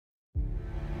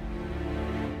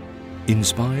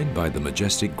Inspired by the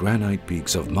majestic granite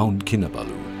peaks of Mount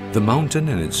Kinabalu, the mountain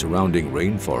and its surrounding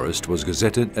rainforest was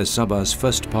gazetted as Sabah's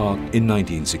first park in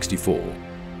 1964.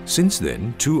 Since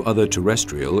then, 2 other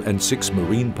terrestrial and 6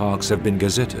 marine parks have been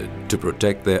gazetted to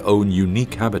protect their own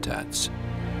unique habitats.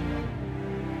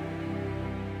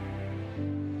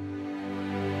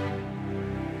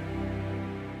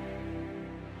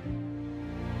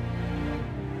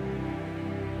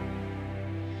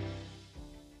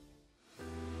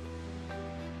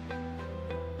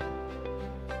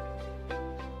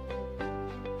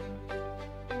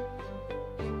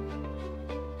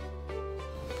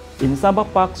 In Sabah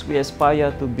Parks, we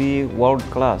aspire to be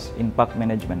world-class in park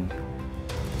management.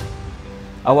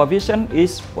 Our vision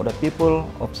is for the people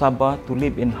of Sabah to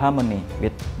live in harmony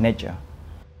with nature.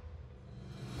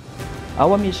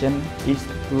 Our mission is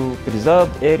to preserve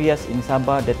areas in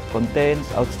Sabah that contains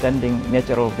outstanding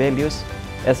natural values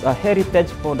as a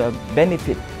heritage for the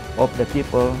benefit of the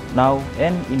people now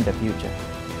and in the future.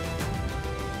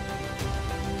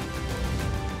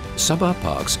 Sabah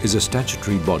Parks is a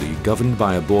statutory body governed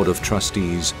by a board of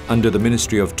trustees under the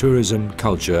Ministry of Tourism,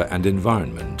 Culture and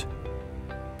Environment.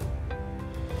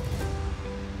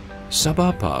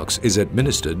 Sabah Parks is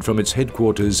administered from its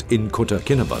headquarters in Kota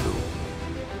Kinabalu,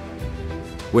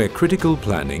 where critical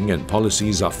planning and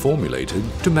policies are formulated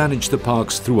to manage the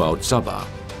parks throughout Sabah.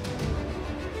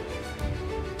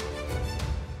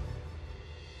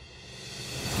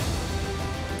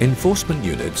 Enforcement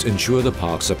units ensure the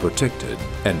parks are protected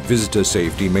and visitor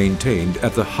safety maintained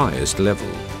at the highest level.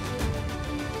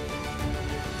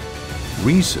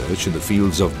 Research in the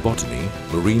fields of botany,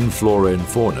 marine flora and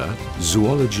fauna,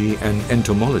 zoology and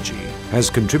entomology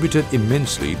has contributed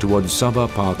immensely towards Sabah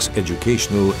Parks'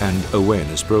 educational and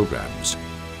awareness programs.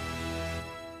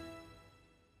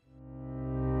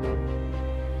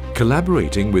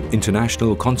 Collaborating with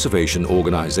international conservation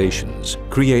organizations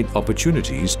create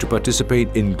opportunities to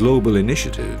participate in global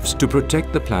initiatives to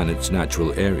protect the planet's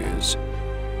natural areas.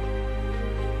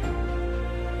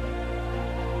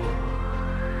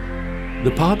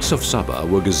 The parks of Sabah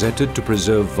were gazetted to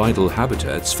preserve vital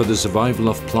habitats for the survival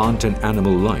of plant and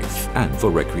animal life and for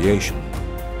recreation.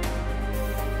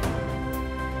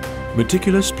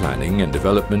 Meticulous planning and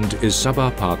development is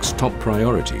Sabah Parks' top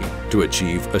priority to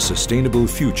achieve a sustainable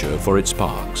future for its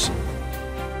parks.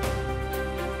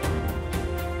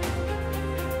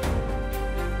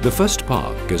 The first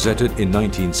park, gazetted in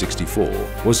 1964,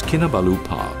 was Kinabalu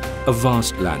Park, a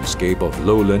vast landscape of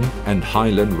lowland and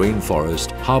highland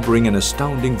rainforest harboring an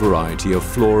astounding variety of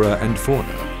flora and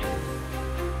fauna.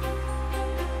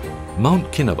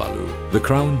 Mount Kinabalu, the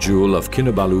crown jewel of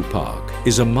Kinabalu Park,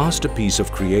 is a masterpiece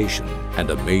of creation and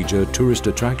a major tourist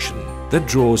attraction that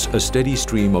draws a steady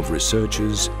stream of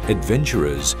researchers,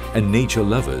 adventurers and nature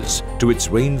lovers to its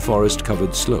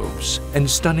rainforest-covered slopes and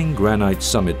stunning granite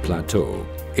summit plateau,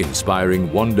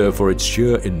 inspiring wonder for its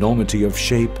sheer enormity of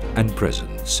shape and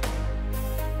presence.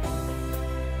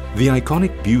 The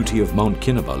iconic beauty of Mount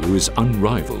Kinabalu is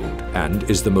unrivaled and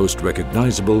is the most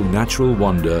recognizable natural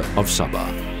wonder of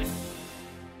Sabah.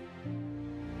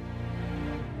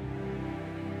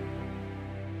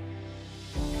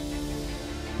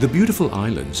 The beautiful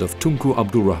islands of Tunku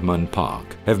Abdul Rahman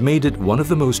Park have made it one of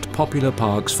the most popular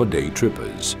parks for day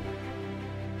trippers.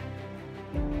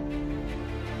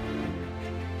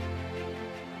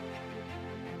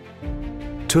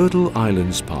 Turtle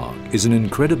Islands Park is an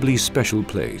incredibly special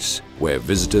place where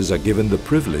visitors are given the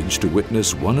privilege to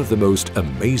witness one of the most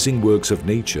amazing works of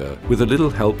nature with a little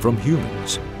help from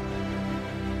humans.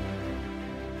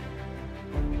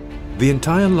 The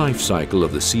entire life cycle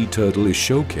of the sea turtle is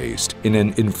showcased in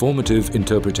an informative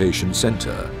interpretation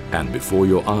center and before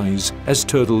your eyes as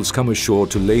turtles come ashore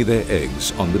to lay their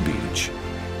eggs on the beach.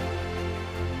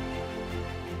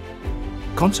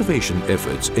 Conservation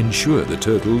efforts ensure the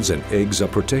turtles and eggs are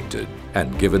protected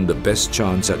and given the best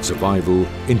chance at survival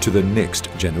into the next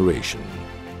generation.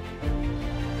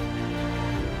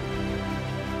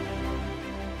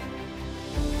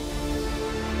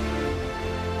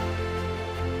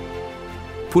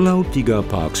 Pulau Tiga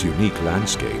Park's unique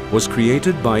landscape was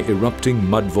created by erupting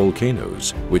mud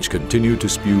volcanoes, which continue to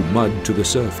spew mud to the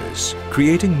surface,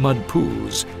 creating mud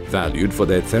pools valued for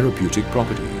their therapeutic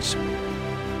properties.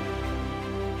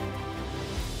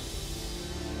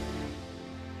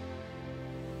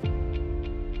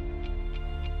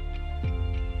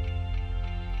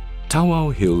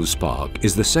 Tawau Hills Park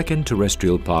is the second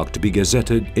terrestrial park to be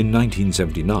gazetted in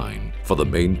 1979 for the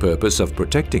main purpose of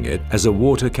protecting it as a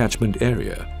water catchment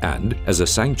area and as a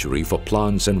sanctuary for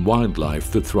plants and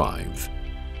wildlife to thrive.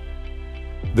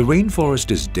 The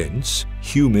rainforest is dense,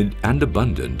 humid and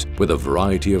abundant, with a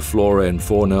variety of flora and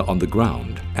fauna on the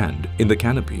ground and in the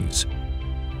canopies.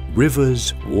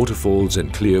 Rivers, waterfalls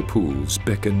and clear pools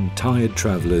beckon tired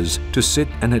travelers to sit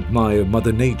and admire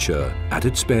Mother Nature at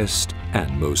its best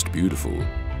and most beautiful.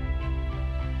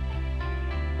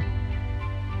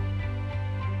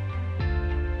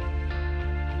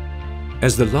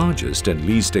 As the largest and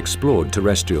least explored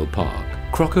terrestrial park,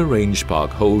 Crocker Range Park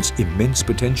holds immense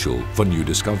potential for new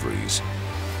discoveries.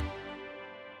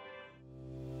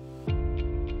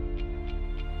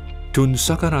 Tun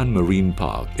Sakaran Marine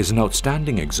Park is an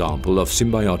outstanding example of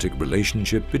symbiotic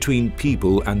relationship between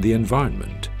people and the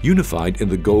environment, unified in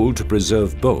the goal to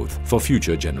preserve both for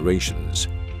future generations.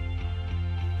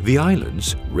 The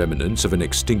islands, remnants of an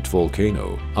extinct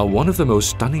volcano, are one of the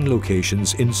most stunning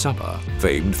locations in Sabah,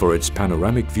 famed for its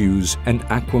panoramic views and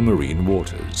aquamarine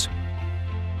waters.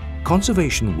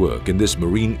 Conservation work in this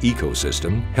marine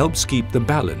ecosystem helps keep the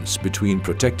balance between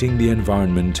protecting the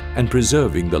environment and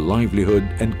preserving the livelihood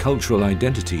and cultural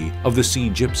identity of the sea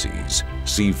gypsies,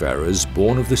 seafarers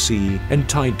born of the sea and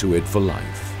tied to it for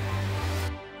life.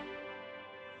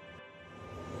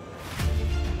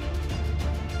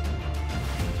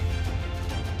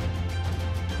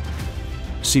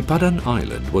 Sipadan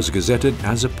Island was gazetted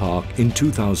as a park in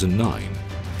 2009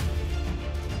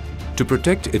 to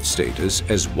protect its status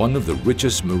as one of the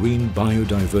richest marine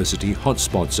biodiversity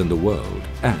hotspots in the world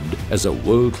and as a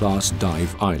world-class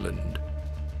dive island.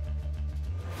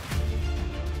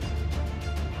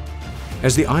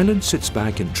 As the island sits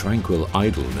back in tranquil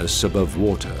idleness above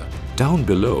water, down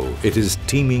below it is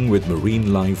teeming with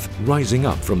marine life rising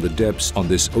up from the depths on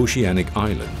this oceanic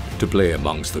island to play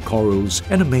amongst the corals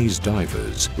and amaze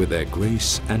divers with their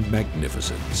grace and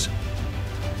magnificence.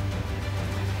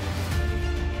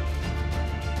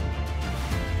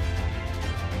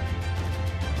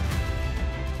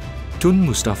 Tun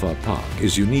Mustafa Park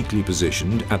is uniquely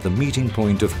positioned at the meeting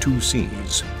point of two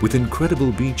seas, with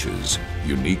incredible beaches,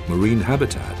 unique marine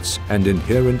habitats, and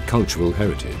inherent cultural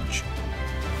heritage.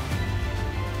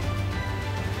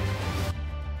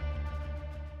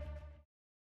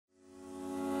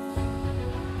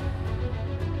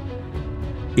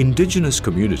 Indigenous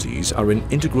communities are an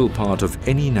integral part of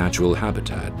any natural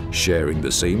habitat, sharing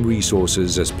the same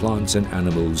resources as plants and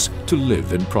animals to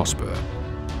live and prosper.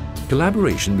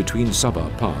 Collaboration between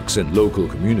Sabah Parks and local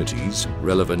communities,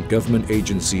 relevant government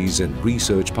agencies and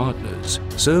research partners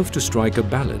serve to strike a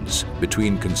balance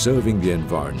between conserving the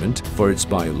environment for its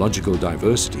biological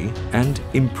diversity and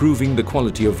improving the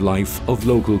quality of life of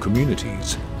local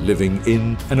communities living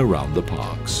in and around the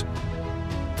parks.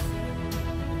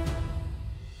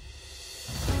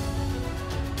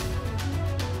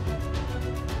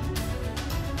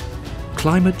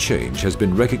 Climate change has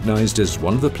been recognized as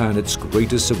one of the planet's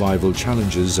greatest survival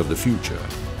challenges of the future.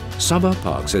 Sabah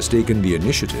Parks has taken the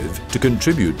initiative to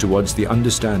contribute towards the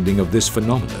understanding of this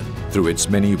phenomenon through its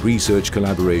many research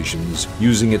collaborations,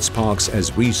 using its parks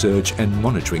as research and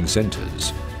monitoring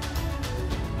centers.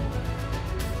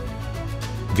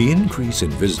 The increase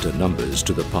in visitor numbers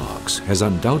to the parks has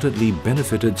undoubtedly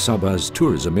benefited Sabah's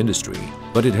tourism industry,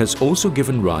 but it has also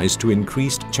given rise to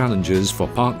increased challenges for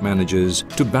park managers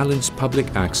to balance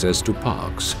public access to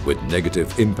parks with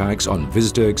negative impacts on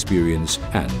visitor experience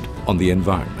and on the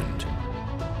environment.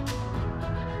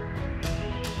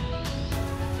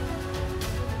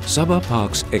 Sabah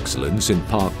Parks' excellence in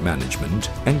park management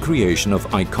and creation of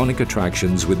iconic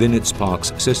attractions within its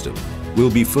parks system will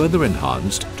be further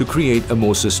enhanced to create a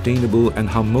more sustainable and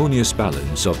harmonious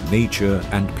balance of nature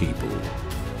and people.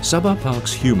 Sabah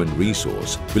Parks' human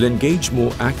resource will engage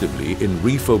more actively in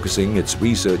refocusing its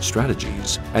research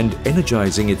strategies and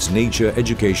energizing its nature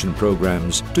education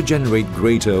programs to generate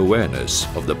greater awareness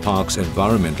of the park's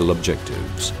environmental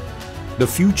objectives. The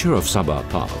future of Sabah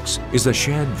Parks is the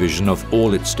shared vision of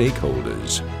all its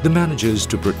stakeholders, the managers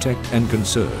to protect and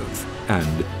conserve,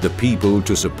 and the people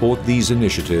to support these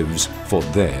initiatives for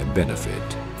their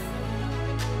benefit.